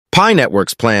Pi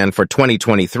Network's plan for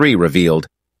 2023 revealed,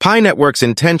 Pi Network's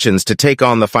intentions to take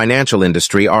on the financial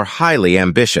industry are highly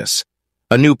ambitious.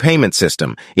 A new payment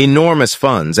system, enormous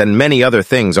funds, and many other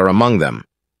things are among them.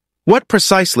 What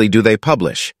precisely do they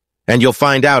publish? And you'll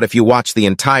find out if you watch the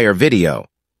entire video.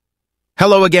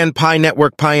 Hello again, Pi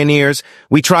Network pioneers.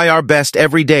 We try our best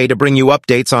every day to bring you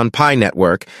updates on Pi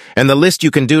Network, and the list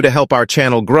you can do to help our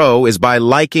channel grow is by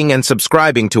liking and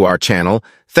subscribing to our channel.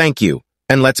 Thank you,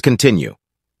 and let's continue.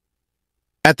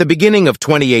 At the beginning of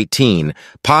 2018,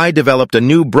 Pi developed a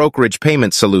new brokerage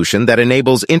payment solution that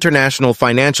enables international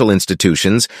financial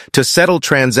institutions to settle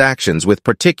transactions with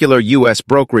particular U.S.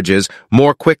 brokerages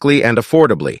more quickly and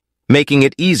affordably, making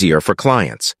it easier for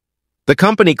clients. The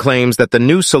company claims that the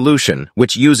new solution,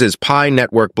 which uses Pi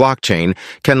Network blockchain,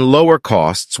 can lower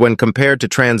costs when compared to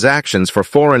transactions for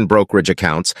foreign brokerage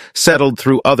accounts settled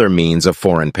through other means of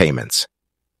foreign payments.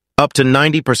 Up to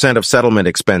 90% of settlement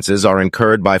expenses are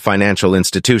incurred by financial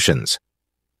institutions.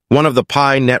 One of the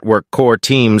Pi Network core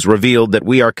teams revealed that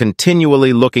we are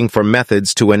continually looking for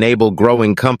methods to enable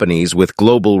growing companies with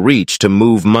global reach to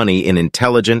move money in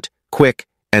intelligent, quick,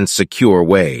 and secure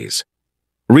ways.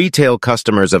 Retail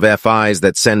customers of FIs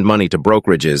that send money to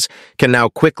brokerages can now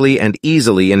quickly and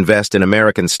easily invest in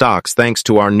American stocks thanks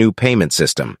to our new payment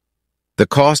system. The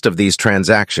cost of these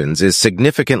transactions is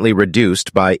significantly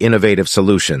reduced by innovative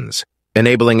solutions,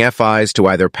 enabling FIs to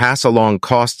either pass along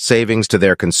cost savings to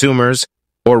their consumers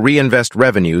or reinvest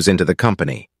revenues into the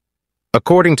company.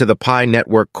 According to the Pi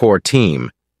Network core team,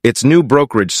 its new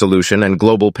brokerage solution and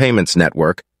global payments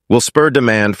network will spur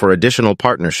demand for additional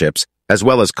partnerships as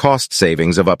well as cost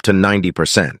savings of up to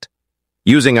 90%.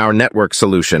 Using our network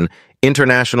solution,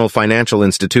 international financial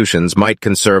institutions might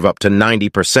conserve up to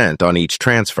 90% on each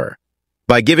transfer.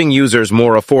 By giving users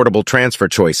more affordable transfer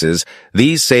choices,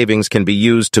 these savings can be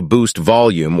used to boost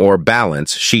volume or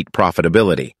balance sheet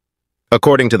profitability.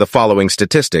 According to the following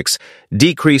statistics,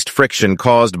 decreased friction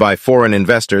caused by foreign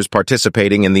investors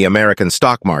participating in the American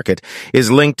stock market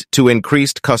is linked to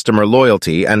increased customer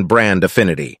loyalty and brand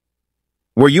affinity.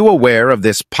 Were you aware of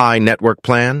this Pi Network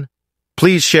plan?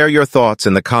 Please share your thoughts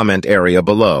in the comment area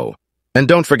below. And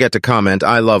don't forget to comment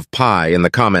 "I love Pi" in the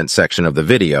comment section of the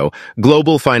video.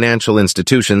 Global financial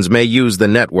institutions may use the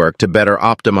network to better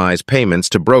optimize payments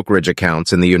to brokerage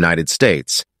accounts in the United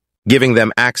States, giving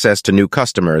them access to new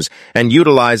customers and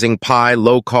utilizing Pi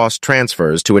low-cost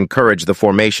transfers to encourage the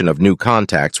formation of new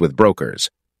contacts with brokers.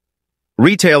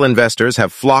 Retail investors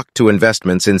have flocked to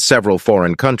investments in several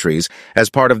foreign countries as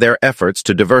part of their efforts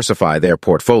to diversify their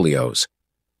portfolios.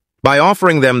 By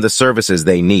offering them the services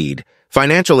they need,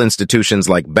 financial institutions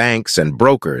like banks and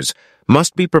brokers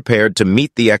must be prepared to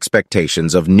meet the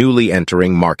expectations of newly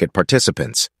entering market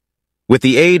participants. With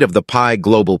the aid of the Pi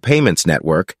Global Payments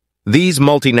Network, these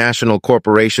multinational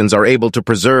corporations are able to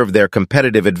preserve their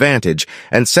competitive advantage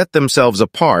and set themselves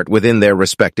apart within their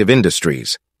respective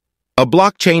industries. A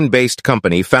blockchain-based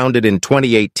company founded in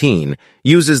 2018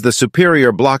 uses the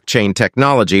superior blockchain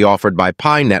technology offered by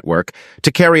Pi Network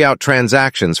to carry out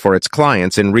transactions for its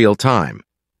clients in real time.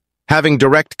 Having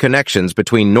direct connections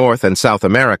between North and South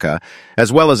America,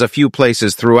 as well as a few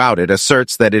places throughout it,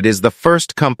 asserts that it is the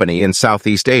first company in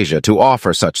Southeast Asia to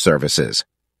offer such services.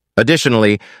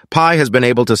 Additionally, Pi has been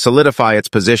able to solidify its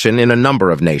position in a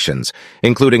number of nations,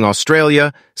 including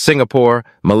Australia, Singapore,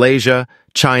 Malaysia,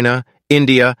 China,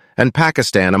 India, and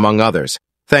Pakistan, among others,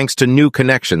 thanks to new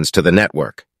connections to the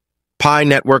network. Pi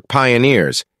Network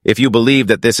pioneers, if you believe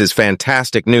that this is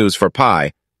fantastic news for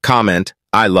Pi, comment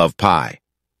 "I love Pi."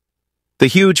 The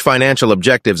huge financial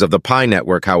objectives of the Pi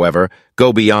Network, however,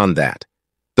 go beyond that.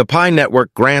 The Pi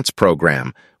Network Grants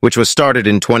Program, which was started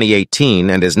in 2018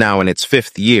 and is now in its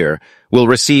 5th year, will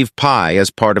receive Pi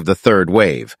as part of the third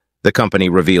wave, the company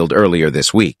revealed earlier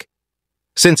this week.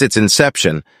 Since its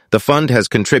inception, the fund has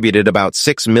contributed about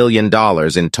 $6 million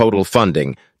in total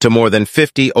funding to more than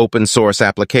 50 open-source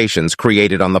applications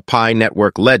created on the Pi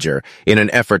Network ledger in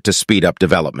an effort to speed up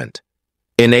development,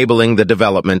 enabling the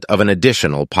development of an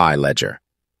additional Pi ledger.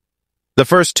 The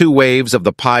first 2 waves of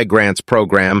the Pi Grants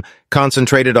program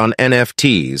concentrated on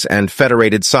NFTs and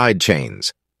federated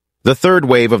sidechains. The third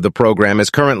wave of the program is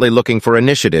currently looking for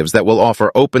initiatives that will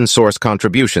offer open-source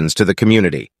contributions to the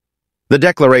community. The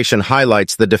declaration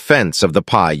highlights the defense of the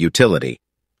Pi utility.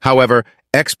 However,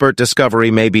 expert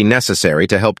discovery may be necessary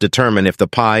to help determine if the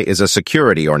Pi is a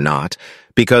security or not,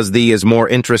 because the is more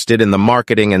interested in the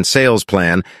marketing and sales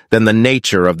plan than the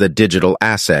nature of the digital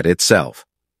asset itself.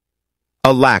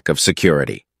 A lack of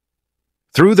security.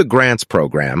 Through the grants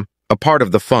program, a part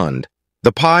of the fund,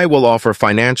 The Pi will offer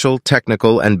financial,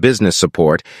 technical, and business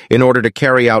support in order to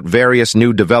carry out various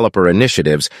new developer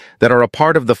initiatives that are a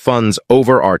part of the fund's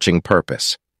overarching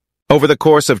purpose. Over the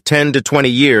course of 10 to 20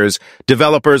 years,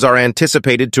 developers are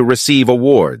anticipated to receive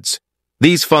awards.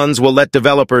 These funds will let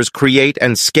developers create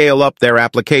and scale up their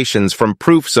applications from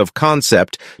proofs of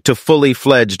concept to fully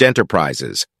fledged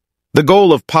enterprises. The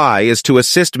goal of Pi is to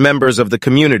assist members of the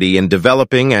community in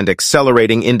developing and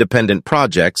accelerating independent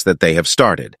projects that they have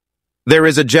started. There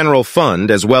is a general fund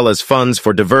as well as funds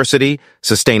for diversity,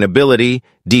 sustainability,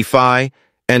 DeFi,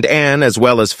 and as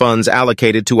well as funds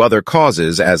allocated to other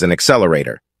causes as an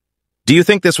accelerator. Do you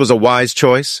think this was a wise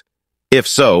choice? If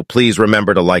so, please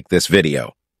remember to like this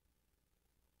video.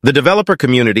 The developer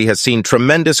community has seen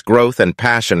tremendous growth, and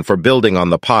passion for building on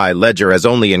the Pi ledger has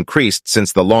only increased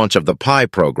since the launch of the Pi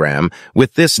program.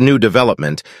 With this new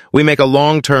development, we make a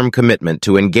long-term commitment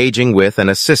to engaging with and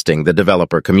assisting the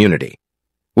developer community.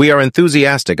 We are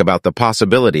enthusiastic about the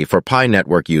possibility for Pi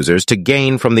network users to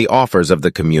gain from the offers of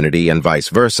the community and vice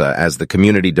versa as the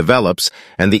community develops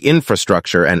and the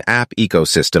infrastructure and app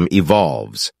ecosystem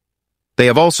evolves. They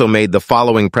have also made the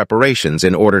following preparations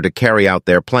in order to carry out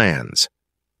their plans.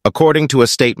 According to a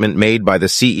statement made by the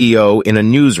CEO in a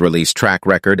news release, track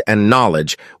record and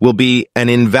knowledge will be an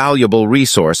invaluable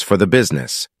resource for the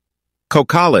business.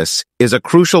 Cocalis is a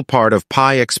crucial part of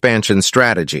Pi expansion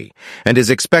strategy and is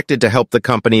expected to help the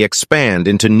company expand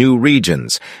into new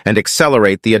regions and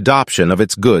accelerate the adoption of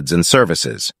its goods and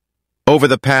services. Over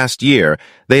the past year,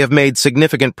 they have made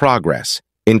significant progress,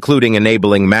 including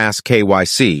enabling mass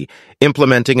KYC,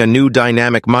 implementing a new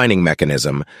dynamic mining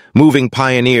mechanism, moving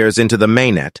pioneers into the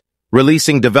mainnet,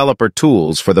 releasing developer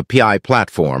tools for the Pi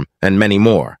platform, and many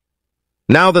more.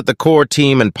 Now that the core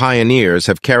team and pioneers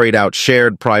have carried out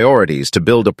shared priorities to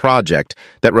build a project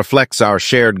that reflects our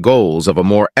shared goals of a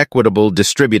more equitable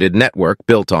distributed network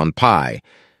built on Pi,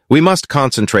 we must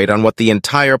concentrate on what the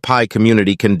entire Pi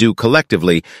community can do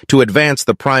collectively to advance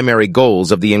the primary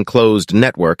goals of the enclosed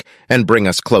network and bring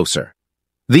us closer.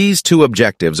 These two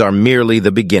objectives are merely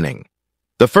the beginning.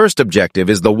 The first objective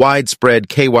is the widespread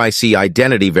KYC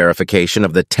identity verification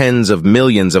of the tens of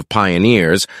millions of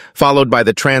pioneers, followed by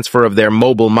the transfer of their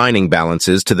mobile mining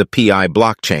balances to the Pi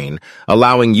blockchain,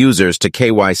 allowing users to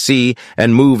KYC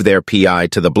and move their Pi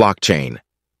to the blockchain.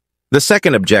 The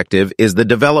second objective is the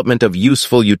development of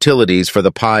useful utilities for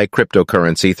the Pi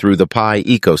cryptocurrency through the Pi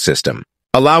ecosystem.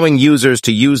 Allowing users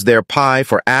to use their Pi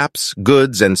for apps,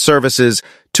 goods, and services,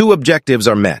 two objectives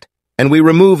are met, and we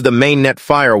remove the mainnet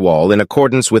firewall in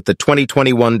accordance with the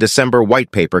 2021 December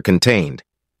white paper contained.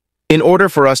 In order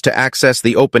for us to access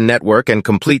the open network and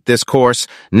complete this course,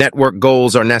 network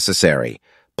goals are necessary.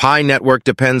 Pi network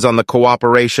depends on the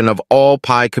cooperation of all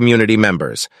Pi community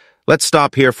members. Let's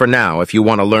stop here for now if you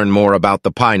want to learn more about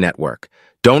the Pi network.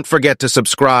 Don't forget to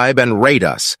subscribe and rate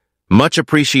us. Much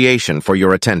appreciation for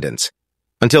your attendance.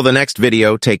 Until the next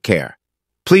video, take care.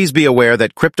 Please be aware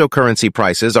that cryptocurrency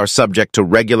prices are subject to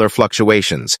regular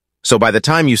fluctuations, so by the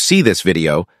time you see this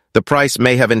video, the price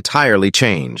may have entirely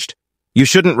changed. You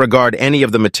shouldn't regard any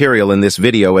of the material in this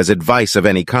video as advice of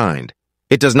any kind.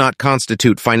 It does not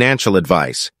constitute financial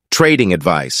advice, trading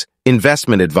advice,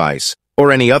 investment advice,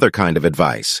 or any other kind of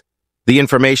advice. The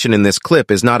information in this clip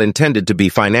is not intended to be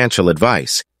financial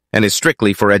advice and is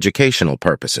strictly for educational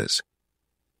purposes.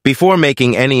 Before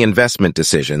making any investment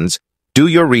decisions, do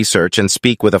your research and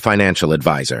speak with a financial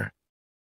advisor.